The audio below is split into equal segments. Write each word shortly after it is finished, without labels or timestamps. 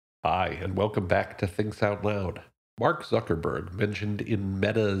Hi, and welcome back to Thinks Out Loud. Mark Zuckerberg mentioned in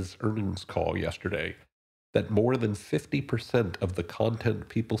Meta's earnings call yesterday that more than 50% of the content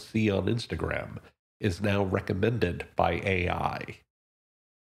people see on Instagram is now recommended by AI.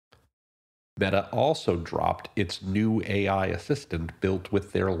 Meta also dropped its new AI assistant built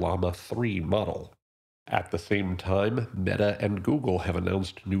with their Llama 3 model. At the same time, Meta and Google have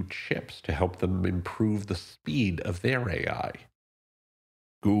announced new chips to help them improve the speed of their AI.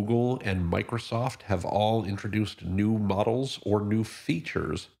 Google and Microsoft have all introduced new models or new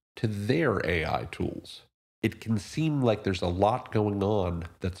features to their AI tools. It can seem like there's a lot going on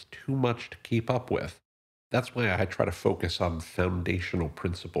that's too much to keep up with. That's why I try to focus on foundational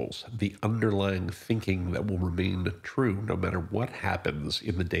principles, the underlying thinking that will remain true no matter what happens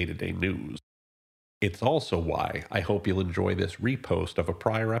in the day to day news. It's also why I hope you'll enjoy this repost of a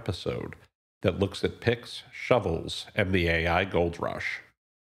prior episode that looks at picks, shovels, and the AI gold rush.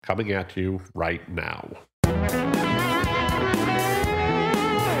 Coming at you right now.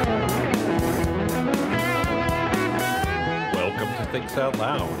 Welcome to Thinks Out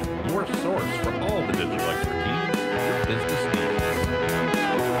Loud, your source for all the digital expertise your business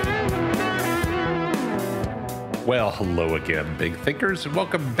needs. Well, hello again, big thinkers, and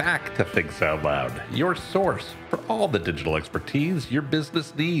welcome back to Thinks Out Loud, your source for all the digital expertise your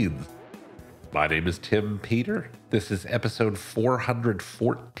business needs. My name is Tim Peter. This is episode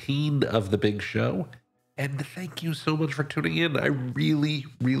 414 of The Big Show. And thank you so much for tuning in. I really,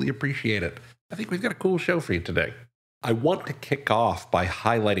 really appreciate it. I think we've got a cool show for you today. I want to kick off by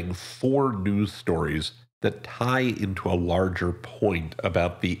highlighting 4 news stories that tie into a larger point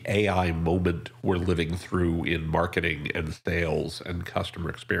about the AI moment we're living through in marketing and sales and customer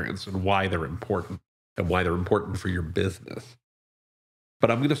experience and why they're important for your business. But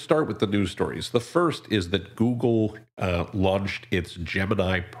I'm going to start with the news stories. The first is that Google launched its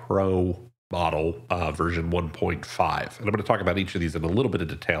Gemini Pro model version 1.5. And I'm going to talk about each of these in a little bit of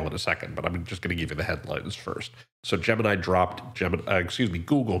detail in a second, but I'm just going to give you the headlines first. So Google dropped Gemini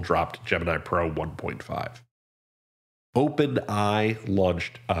Pro 1.5. OpenAI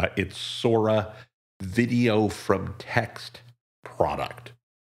launched its Sora video from text product.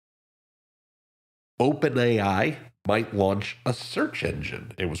 OpenAI might launch a search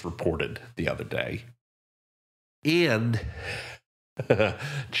engine, it was reported the other day. And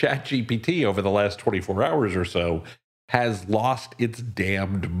ChatGPT, over the last 24 hours or so, has lost its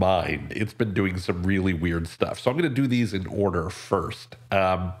damned mind. It's been doing some really weird stuff. So I'm going to do these in order first.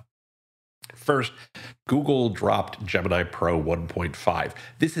 First, Google dropped Gemini Pro 1.5.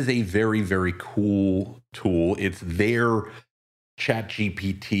 This is a very, very cool tool. It's their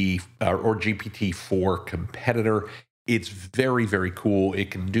ChatGPT or GPT-4 competitor. It's very, very cool. It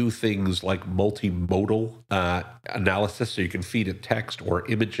can do things like multimodal analysis, so you can feed it text or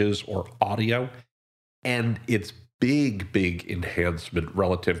images or audio. And its big enhancement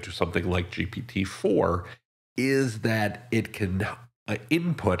relative to something like GPT-4 is that it can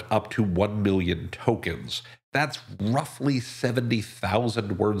input up to 1 million tokens. That's roughly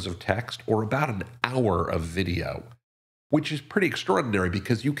 70,000 words of text or about an hour of video, which is pretty extraordinary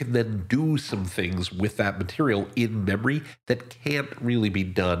because you can then do some things with that material in memory that can't really be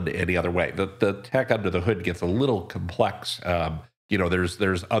done any other way. The tech under the hood gets a little complex.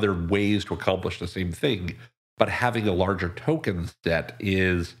 There's other ways to accomplish the same thing, but having a larger token set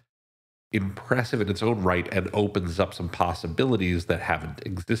is impressive in its own right and opens up some possibilities that haven't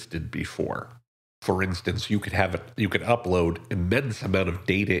existed before. For instance, you could upload immense amount of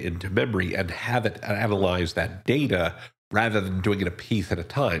data into memory and have it analyze that data rather than doing it a piece at a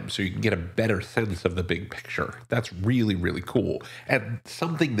time, so you can get a better sense of the big picture. That's really, really cool. And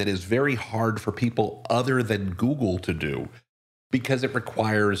something that is very hard for people other than Google to do, because it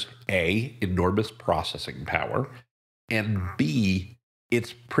requires A, enormous processing power, and B,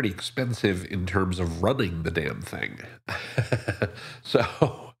 it's pretty expensive in terms of running the damn thing.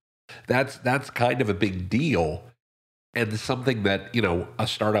 So that's kind of a big deal. And something that, a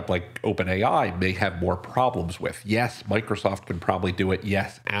startup like OpenAI may have more problems with. Yes, Microsoft could probably do it.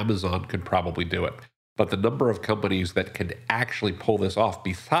 Yes, Amazon could probably do it. But the number of companies that can actually pull this off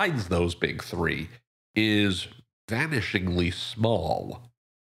besides those big 3 is vanishingly small.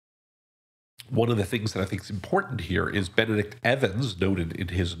 One of the things that I think is important here is Benedict Evans noted in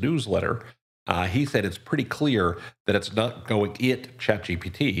his newsletter. He said it's pretty clear that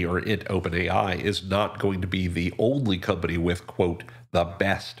ChatGPT, or OpenAI, is not going to be the only company with, quote, the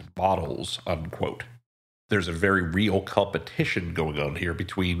best models, unquote. There's a very real competition going on here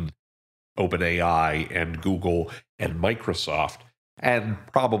between OpenAI and Google and Microsoft, and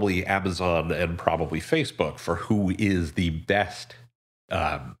probably Amazon and probably Facebook for who is the best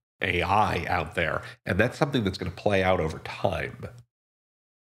AI out there, and that's something that's going to play out over time.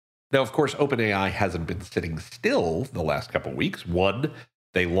 Now, of course, OpenAI hasn't been sitting still the last couple of weeks. One,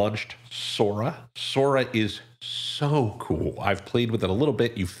 they launched Sora. Sora is so cool. I've played with it a little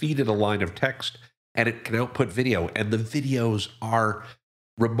bit. You feed it a line of text, and it can output video, and the videos are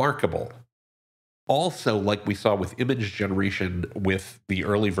remarkable. Also, like we saw with image generation with the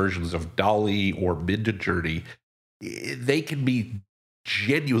early versions of Dolly or Midjourney, they can be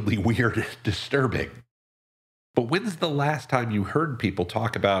genuinely weird and disturbing. But when's the last time you heard people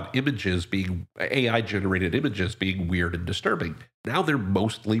talk about images being AI generated images being weird and disturbing? Now they're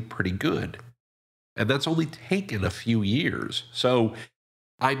mostly pretty good. And that's only taken a few years. So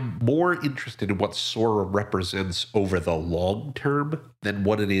I'm more interested in what Sora represents over the long term than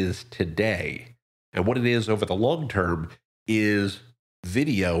what it is today. And what it is over the long term is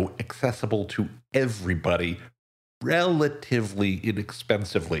video accessible to everybody relatively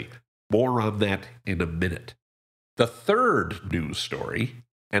inexpensively. More on that in a minute. The third news story,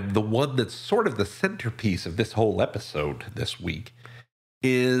 and the one that's sort of the centerpiece of this whole episode this week,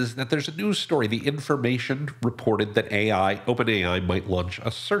 is that there's a news story. The Information reported that OpenAI might launch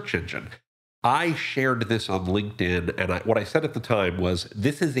a search engine. I shared this on LinkedIn, and what I said at the time was,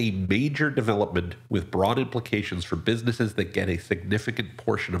 this is a major development with broad implications for businesses that get a significant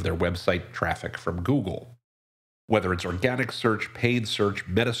portion of their website traffic from Google. Whether it's organic search, paid search,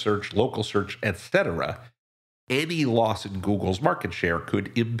 meta search, local search, etc., any loss in Google's market share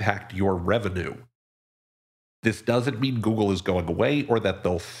could impact your revenue. This doesn't mean Google is going away or that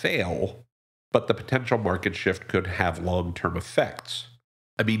they'll fail, but the potential market shift could have long-term effects.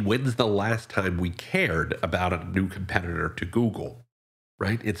 I mean, when's the last time we cared about a new competitor to Google,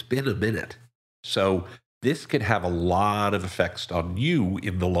 right? It's been a minute. So this could have a lot of effects on you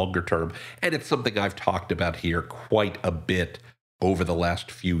in the longer term, and it's something I've talked about here quite a bit over the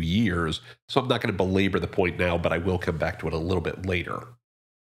last few years, so I'm not going to belabor the point now, but I will come back to it a little bit later.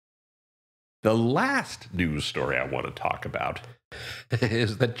 The last news story I want to talk about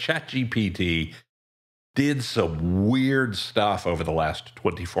is that ChatGPT did some weird stuff over the last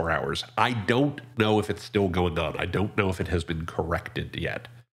 24 hours. I don't know if it's still going on. I don't know if it has been corrected yet.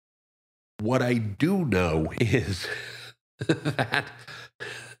 What I do know is that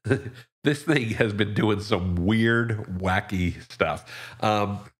this thing has been doing some weird, wacky stuff.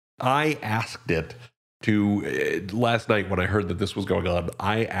 I asked it to, last night when I heard that this was going on,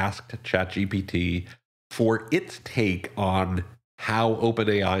 I asked ChatGPT for its take on how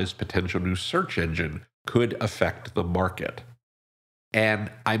OpenAI's potential new search engine could affect the market. And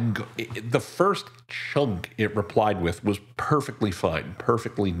the first chunk it replied with was perfectly fine,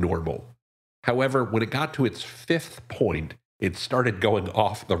 perfectly normal. However, when it got to its fifth point, it started going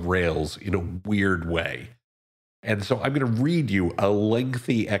off the rails in a weird way. And so I'm going to read you a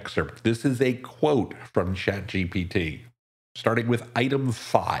lengthy excerpt. This is a quote from ChatGPT, starting with item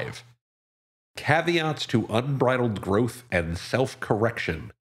 5. Caveats to unbridled growth and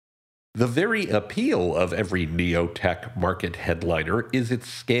self-correction. The very appeal of every neo-tech market headliner is its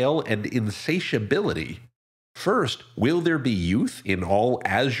scale and insatiability. First, will there be youth in all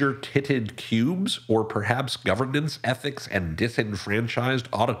azure-titted cubes, or perhaps governance, ethics, and disenfranchised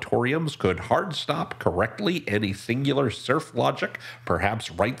auditoriums could hard stop correctly any singular surf logic,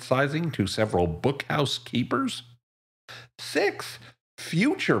 perhaps right-sizing to several bookhouse keepers? 6.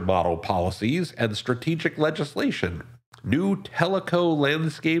 Future model policies and strategic legislation. New teleco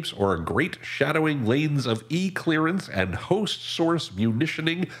landscapes or great shadowing lanes of e-clearance and host source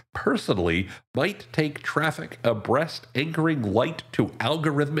munitioning personally might take traffic abreast anchoring light to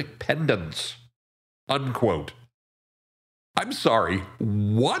algorithmic pendants. Unquote. I'm sorry,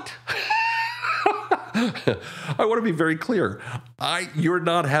 what? I want to be very clear. You're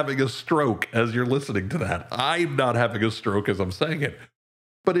not having a stroke as you're listening to that. I'm not having a stroke as I'm saying it.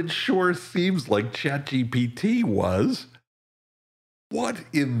 But it sure seems like ChatGPT was. What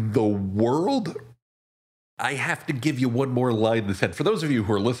in the world? I have to give you one more line that said, for those of you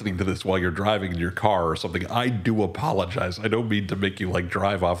who are listening to this while you're driving in your car or something, I do apologize. I don't mean to make you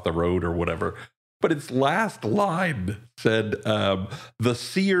drive off the road or whatever. But its last line said, the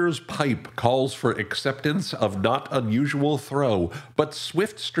seer's pipe calls for acceptance of not unusual throw, but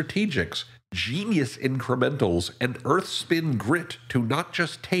swift strategics, genius incrementals, and earth-spin grit to not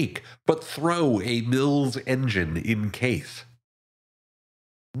just take, but throw a Mills engine in case.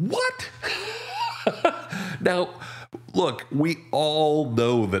 What? Now, look, we all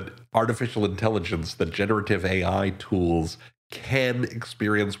know that artificial intelligence, the generative AI tools, can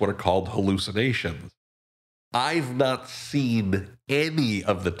experience what are called hallucinations. I've not seen any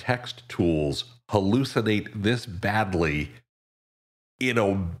of the text tools hallucinate this badly in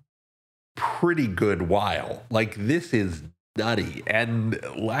a pretty good while. Like, this is nutty. And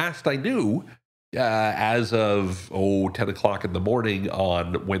last I knew, as of 10 o'clock in the morning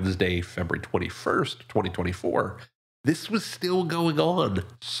on Wednesday, February 21st, 2024, this was still going on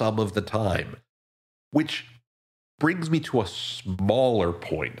some of the time, which brings me to a smaller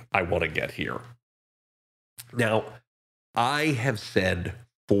point I want to get here. Now, I have said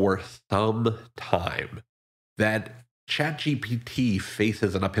for some time that ChatGPT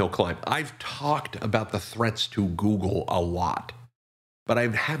faces an uphill climb. I've talked about the threats to Google a lot, but I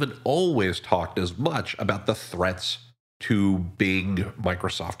haven't always talked as much about the threats to Bing,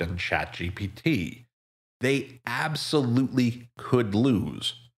 Microsoft, and ChatGPT. They absolutely could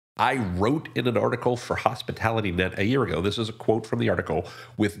lose. I wrote in an article for Hospitality Net a year ago, this is a quote from the article,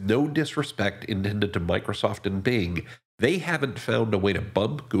 with no disrespect intended to Microsoft and Bing, they haven't found a way to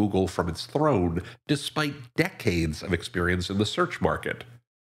bump Google from its throne despite decades of experience in the search market.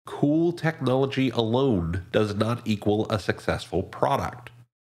 Cool technology alone does not equal a successful product.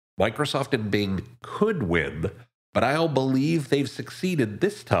 Microsoft and Bing could win, but I'll believe they've succeeded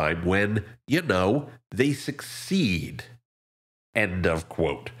this time when, they succeed. End of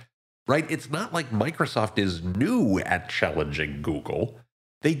quote. Right? It's not like Microsoft is new at challenging Google.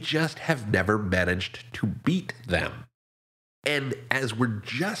 They just have never managed to beat them. And as we're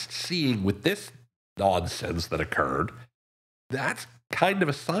just seeing with this nonsense that occurred, that's kind of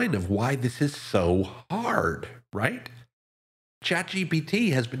a sign of why this is so hard, right?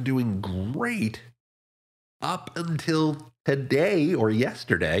 ChatGPT has been doing great up until today or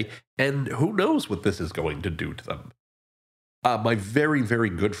yesterday, and who knows what this is going to do to them. My very,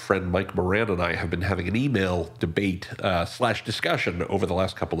 very good friend Mike Moran and I have been having an email debate / discussion over the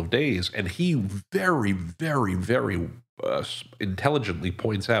last couple of days, and he very, very, very intelligently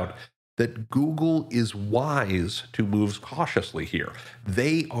points out that Google is wise to move cautiously here.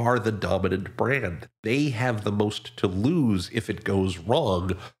 They are the dominant brand. They have the most to lose if it goes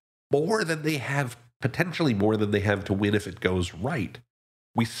wrong, potentially more than they have to win if it goes right.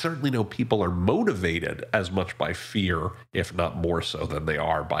 We certainly know people are motivated as much by fear, if not more so than they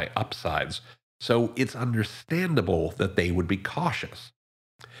are by upsides. So it's understandable that they would be cautious.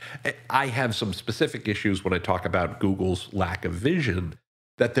 I have some specific issues when I talk about Google's lack of vision,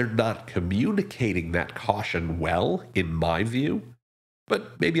 that they're not communicating that caution well, in my view.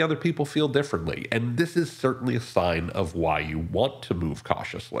 But maybe other people feel differently. And this is certainly a sign of why you want to move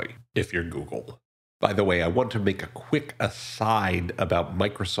cautiously if you're Google. By the way, I want to make a quick aside about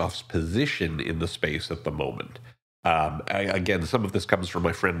Microsoft's position in the space at the moment. Again, some of this comes from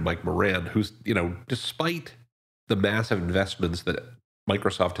my friend Mike Moran, who's, despite the massive investments that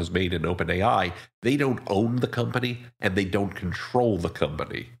Microsoft has made in OpenAI, they don't own the company and they don't control the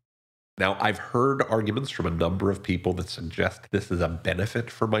company. Now, I've heard arguments from a number of people that suggest this is a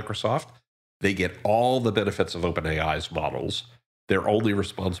benefit for Microsoft. They get all the benefits of OpenAI's models. They're only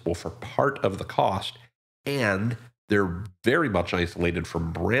responsible for part of the cost, and they're very much isolated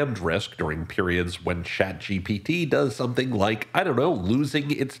from brand risk during periods when ChatGPT does something like,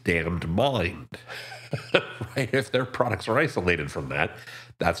 losing its damned mind. Right? If their products are isolated from that,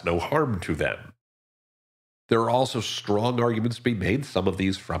 that's no harm to them. There are also strong arguments to be made, some of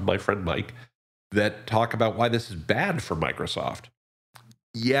these from my friend Mike, that talk about why this is bad for Microsoft.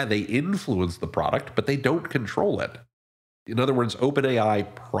 Yeah, they influence the product, but they don't control it. In other words,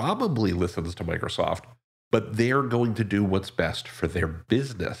 OpenAI probably listens to Microsoft, but they're going to do what's best for their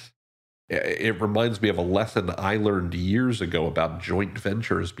business. It reminds me of a lesson I learned years ago about joint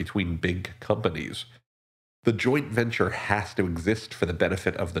ventures between big companies. The joint venture has to exist for the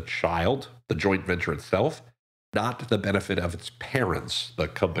benefit of the child, the joint venture itself, not the benefit of its parents, the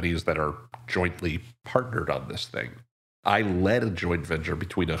companies that are jointly partnered on this thing. I led a joint venture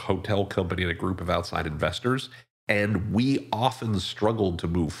between a hotel company and a group of outside investors, and we often struggled to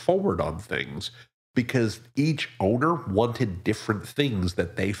move forward on things because each owner wanted different things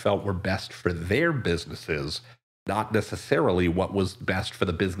that they felt were best for their businesses, not necessarily what was best for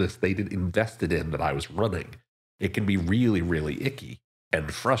the business they'd invested in that I was running. It can be really, really icky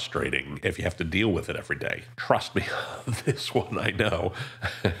and frustrating if you have to deal with it every day. Trust me, this one I know.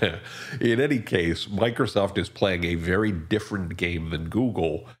 In any case, Microsoft is playing a very different game than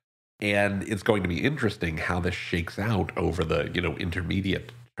Google, and it's going to be interesting how this shakes out over the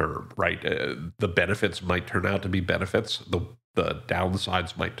intermediate term, right? The benefits might turn out to be benefits. The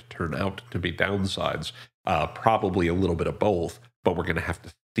downsides might turn out to be downsides. Probably a little bit of both, but we're going to have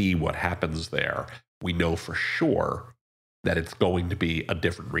to see what happens there. We know for sure that it's going to be a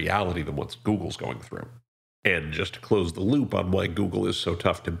different reality than what Google's going through. And just to close the loop on why Google is so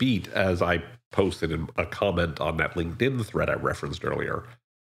tough to beat, as I posted in a comment on that LinkedIn thread I referenced earlier,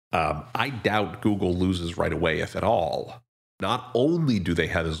 I doubt Google loses right away, if at all. Not only do they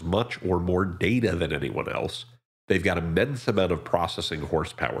have as much or more data than anyone else, they've got immense amount of processing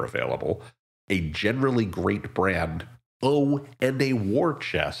horsepower available, a generally great brand, oh, and a war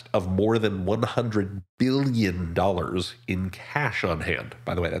chest of more than $100 billion in cash on hand.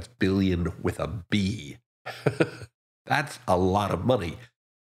 By the way, that's billion with a B. That's a lot of money.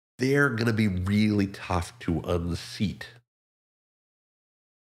 They're going to be really tough to unseat.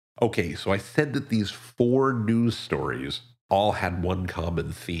 Okay, so I said that these 4 news stories all had one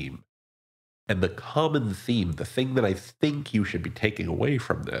common theme. And the common theme, the thing that I think you should be taking away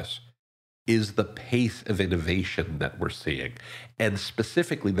from this, is the pace of innovation that we're seeing, and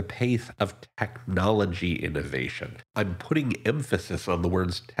specifically the pace of technology innovation. I'm putting emphasis on the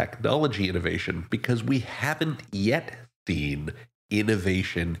words technology innovation because we haven't yet seen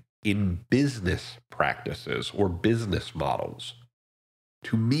innovation in business practices or business models.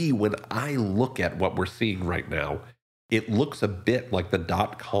 To me, when I look at what we're seeing right now, it looks a bit like the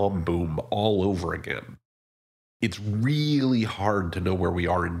dot-com boom all over again. It's really hard to know where we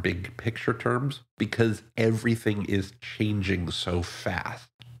are in big picture terms because everything is changing so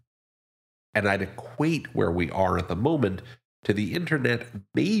fast. And I'd equate where we are at the moment to the internet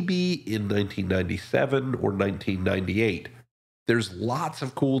maybe in 1997 or 1998. There's lots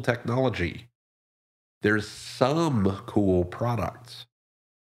of cool technology. There's some cool products.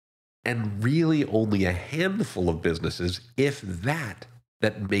 And really only a handful of businesses, if that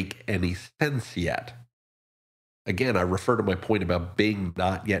make any sense yet. Again, I refer to my point about Bing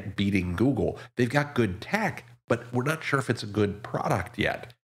not yet beating Google. They've got good tech, but we're not sure if it's a good product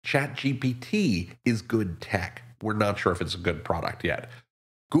yet. ChatGPT is good tech. We're not sure if it's a good product yet.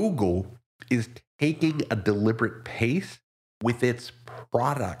 Google is taking a deliberate pace with its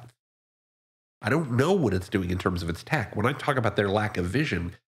product. I don't know what it's doing in terms of its tech. When I talk about their lack of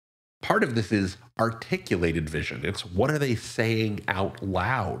vision, part of this is articulated vision. It's what are they saying out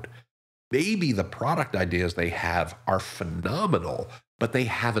loud? Maybe the product ideas they have are phenomenal, but they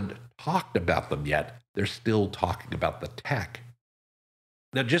haven't talked about them yet. They're still talking about the tech.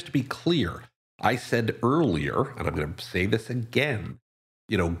 Now, just to be clear, I said earlier, and I'm going to say this again,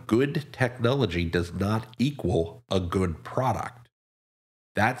 good technology does not equal a good product.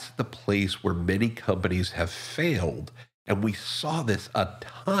 That's the place where many companies have failed. And we saw this a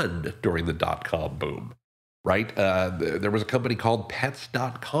ton during the dot-com boom, right? There was a company called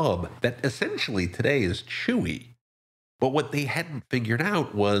Pets.com that essentially today is Chewy. But what they hadn't figured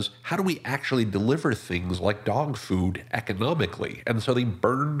out was how do we actually deliver things like dog food economically? And so they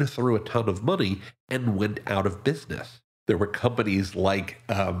burned through a ton of money and went out of business. There were companies like,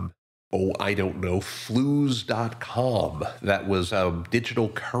 Flues.com that was digital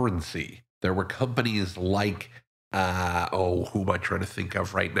currency. There were companies like who am I trying to think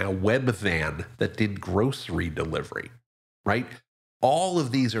of right now? Webvan that did grocery delivery, right? All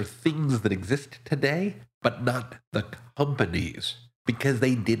of these are things that exist today, but not the companies because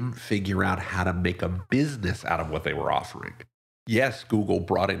they didn't figure out how to make a business out of what they were offering. Yes, Google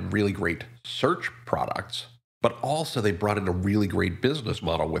brought in really great search products, but also they brought in a really great business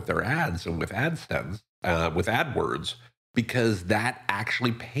model with their ads and with AdSense, with AdWords, because that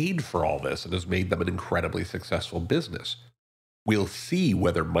actually paid for all this and has made them an incredibly successful business. We'll see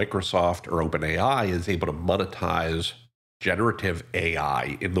whether Microsoft or OpenAI is able to monetize generative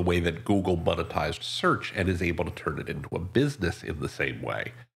AI in the way that Google monetized search and is able to turn it into a business in the same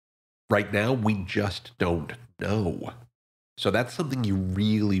way. Right now, we just don't know. So that's something you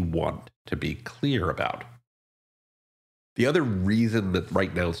really want to be clear about. The other reason that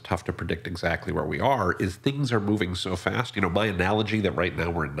right now it's tough to predict exactly where we are is things are moving so fast. My analogy that right now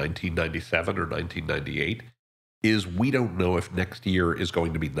we're in 1997 or 1998 is we don't know if next year is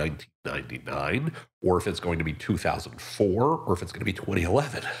going to be 1999 or if it's going to be 2004 or if it's going to be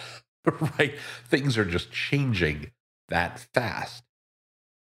 2011, right? Things are just changing that fast.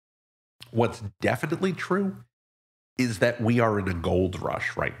 What's definitely true is that we are in a gold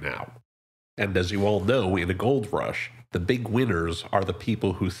rush right now. And as you all know, in a gold rush, the big winners are the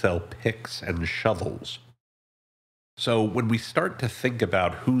people who sell picks and shovels. So when we start to think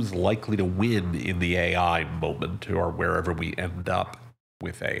about who's likely to win in the AI moment or wherever we end up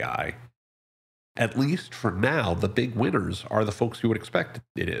with AI, at least for now, the big winners are the folks you would expect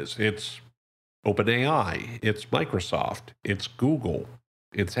it is. It's OpenAI, it's Microsoft, it's Google,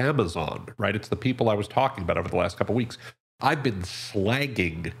 it's Amazon, right? It's the people I was talking about over the last couple of weeks. I've been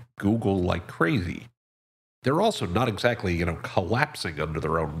slagging Google like crazy. They're also not exactly, collapsing under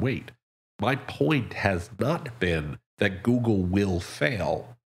their own weight. My point has not been that Google will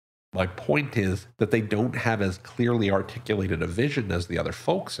fail. My point is that they don't have as clearly articulated a vision as the other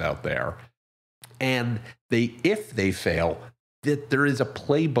folks out there. And if they fail, that there is a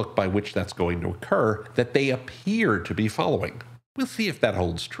playbook by which that's going to occur that they appear to be following. We'll see if that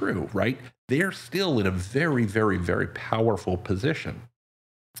holds true, right? They're still in a very, very, very powerful position.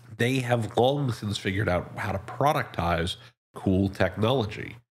 They have long since figured out how to productize cool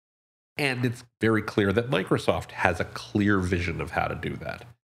technology. And it's very clear that Microsoft has a clear vision of how to do that.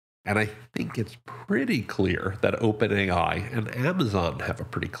 And I think it's pretty clear that OpenAI and Amazon have a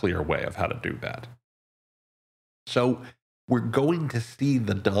pretty clear way of how to do that. So we're going to see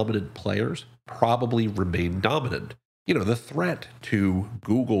the dominant players probably remain dominant. The threat to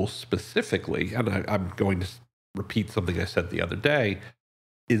Google specifically, and I'm going to repeat something I said the other day,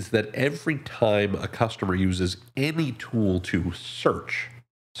 is that every time a customer uses any tool to search,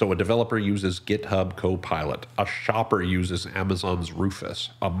 so a developer uses GitHub Copilot, a shopper uses Amazon's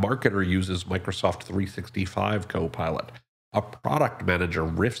Rufus, a marketer uses Microsoft 365 Copilot, a product manager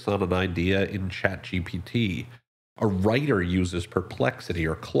riffs on an idea in ChatGPT, a writer uses Perplexity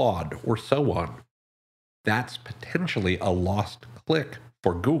or Claude, or so on. That's potentially a lost click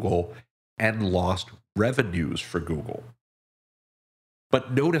for Google and lost revenues for Google.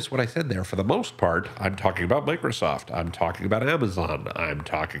 But notice what I said there. For the most part, I'm talking about Microsoft. I'm talking about Amazon. I'm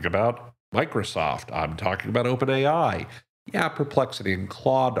talking about Microsoft. I'm talking about OpenAI. Yeah, Perplexity and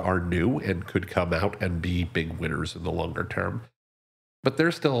Claude are new and could come out and be big winners in the longer term. But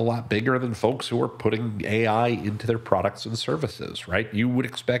they're still a lot bigger than folks who are putting AI into their products and services, right? You would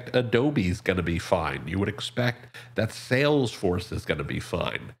expect Adobe's going to be fine. You would expect that Salesforce is going to be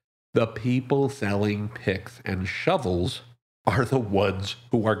fine. The people selling picks and shovels are the ones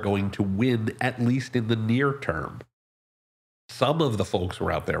who are going to win, at least in the near term. Some of the folks who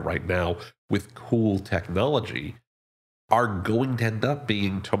are out there right now with cool technology are going to end up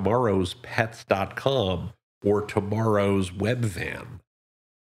being tomorrow's pets.com or tomorrow's webvan.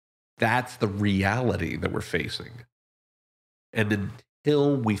 That's the reality that we're facing. And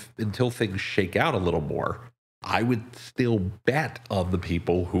until things shake out a little more, I would still bet on the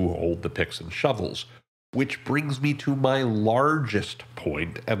people who hold the picks and shovels. Which brings me to my largest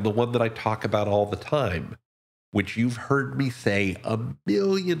point, and the one that I talk about all the time, which you've heard me say a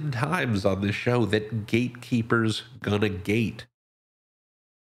million times on this show, that gatekeepers gonna gate.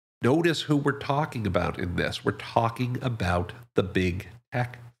 Notice who we're talking about in this. We're talking about the big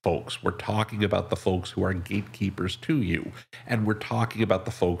tech folks. We're talking about the folks who are gatekeepers to you. And we're talking about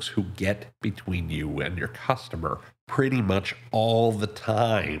the folks who get between you and your customer pretty much all the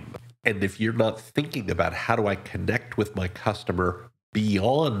time. And if you're not thinking about how do I connect with my customer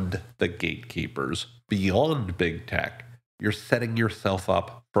beyond the gatekeepers, beyond big tech, you're setting yourself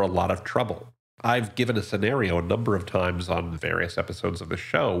up for a lot of trouble. I've given a scenario a number of times on various episodes of the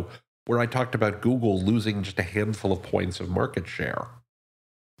show where I talked about Google losing just a handful of points of market share.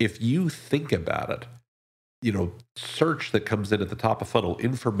 If you think about it, search that comes in at the top of funnel,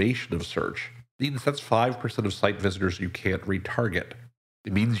 information of search, means that's 5% of site visitors you can't retarget.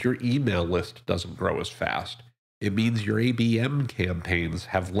 It means your email list doesn't grow as fast. It means your ABM campaigns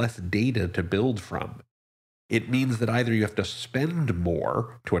have less data to build from. It means that either you have to spend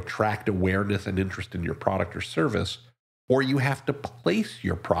more to attract awareness and interest in your product or service, or you have to place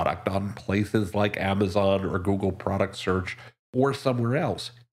your product on places like Amazon or Google Product Search or somewhere else.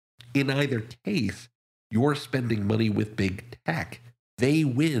 In either case, you're spending money with big tech. They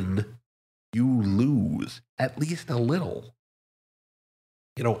win, you lose, at least a little.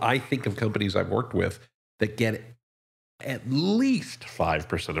 I think of companies I've worked with that get at least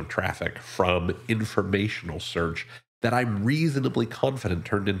 5% of traffic from informational search that I'm reasonably confident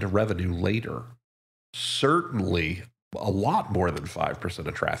turned into revenue later. Certainly a lot more than 5%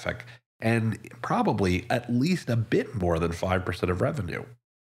 of traffic, and probably at least a bit more than 5% of revenue.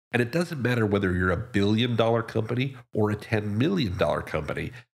 And it doesn't matter whether you're a $1 billion company or a $10 million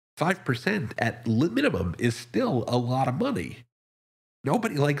company, 5% at minimum is still a lot of money.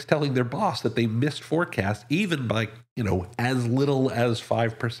 Nobody likes telling their boss that they missed forecasts, even by, as little as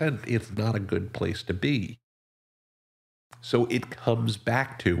 5%. It's not a good place to be. So it comes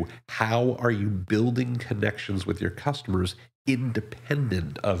back to, how are you building connections with your customers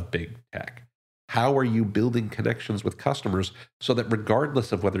independent of big tech? How are you building connections with customers so that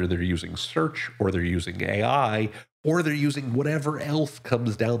regardless of whether they're using search or they're using AI or they're using whatever else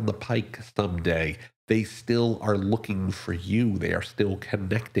comes down the pike someday, they still are looking for you. They are still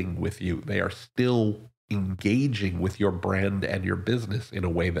connecting with you. They are still engaging with your brand and your business in a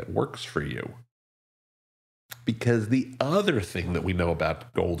way that works for you. Because the other thing that we know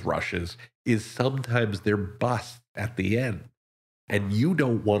about gold rushes is sometimes they're busts at the end. And you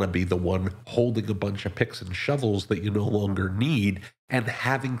don't want to be the one holding a bunch of picks and shovels that you no longer need and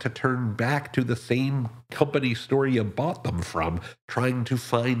having to turn back to the same company store you bought them from, trying to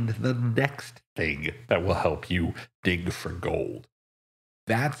find the next thing that will help you dig for gold.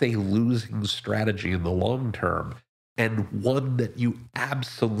 That's a losing strategy in the long term, and one that you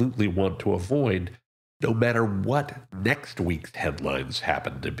absolutely want to avoid, no matter what next week's headlines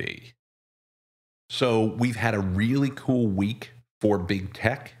happen to be. So we've had a really cool week for big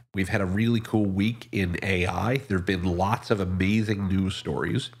tech. We've had a really cool week in AI. There have been lots of amazing news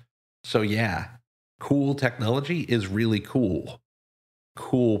stories. So yeah, cool technology is really cool.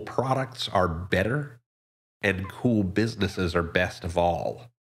 Cool products are better, and cool businesses are best of all.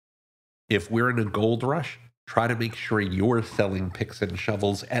 If we're in a gold rush, try to make sure you're selling picks and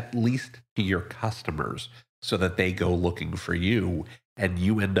shovels at least to your customers so that they go looking for you and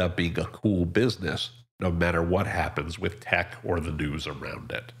you end up being a cool business no matter what happens with tech or the news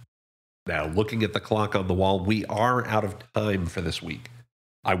around it. Now, looking at the clock on the wall, we are out of time for this week.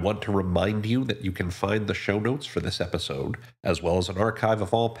 I want to remind you that you can find the show notes for this episode, as well as an archive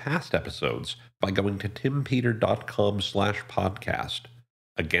of all past episodes, by going to timpeter.com/podcast.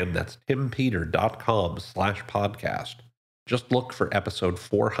 Again, that's timpeter.com/podcast. Just look for episode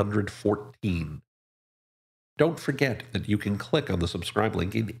 414. Don't forget that you can click on the subscribe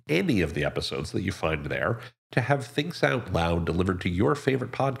link in any of the episodes that you find there to have Thinks Out Loud delivered to your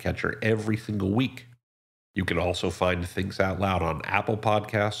favorite podcatcher every single week. You can also find Thinks Out Loud on Apple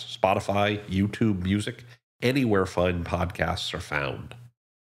Podcasts, Spotify, YouTube Music, anywhere fine podcasts are found.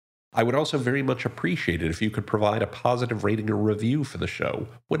 I would also very much appreciate it if you could provide a positive rating or review for the show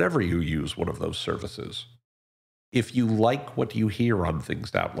whenever you use one of those services. If you like what you hear on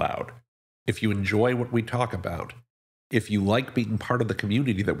Things Out Loud, if you enjoy what we talk about, if you like being part of the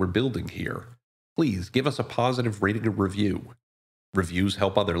community that we're building here, please give us a positive rating or review. Reviews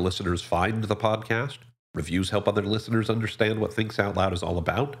help other listeners find the podcast. Reviews help other listeners understand what Thinks Out Loud is all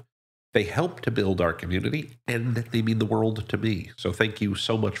about. They help to build our community, and they mean the world to me. So thank you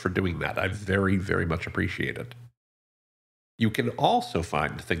so much for doing that. I very, very much appreciate it. You can also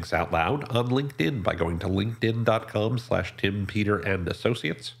find Thinks Out Loud on LinkedIn by going to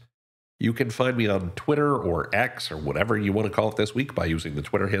linkedin.com/TimPeterAndAssociates. You can find me on Twitter or X or whatever you want to call it this week by using the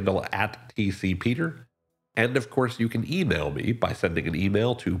Twitter handle @TCPeter. And of course, you can email me by sending an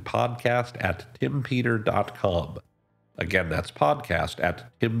email to podcast@timpeter.com. Again, that's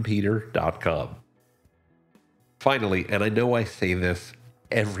podcast@timpeter.com. Finally, and I know I say this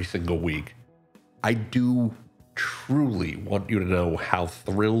every single week, I do truly want you to know how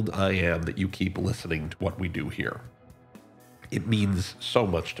thrilled I am that you keep listening to what we do here. It means so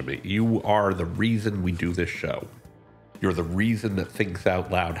much to me. You are the reason we do this show. You're the reason that Thinks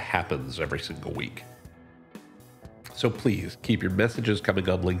Out Loud happens every single week. So please, keep your messages coming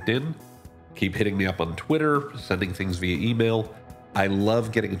on LinkedIn. Keep hitting me up on Twitter, sending things via email. I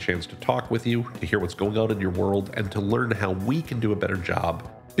love getting a chance to talk with you, to hear what's going on in your world, and to learn how we can do a better job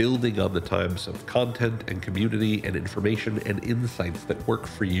building on the types of content and community and information and insights that work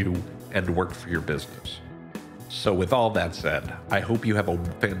for you and work for your business. So with all that said, I hope you have a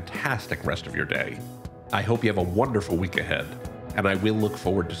fantastic rest of your day. I hope you have a wonderful week ahead, and I will look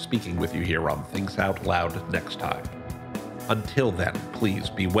forward to speaking with you here on Thinks Out Loud next time. Until then, please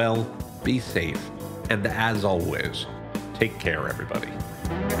be well, be safe, and as always, take care, everybody.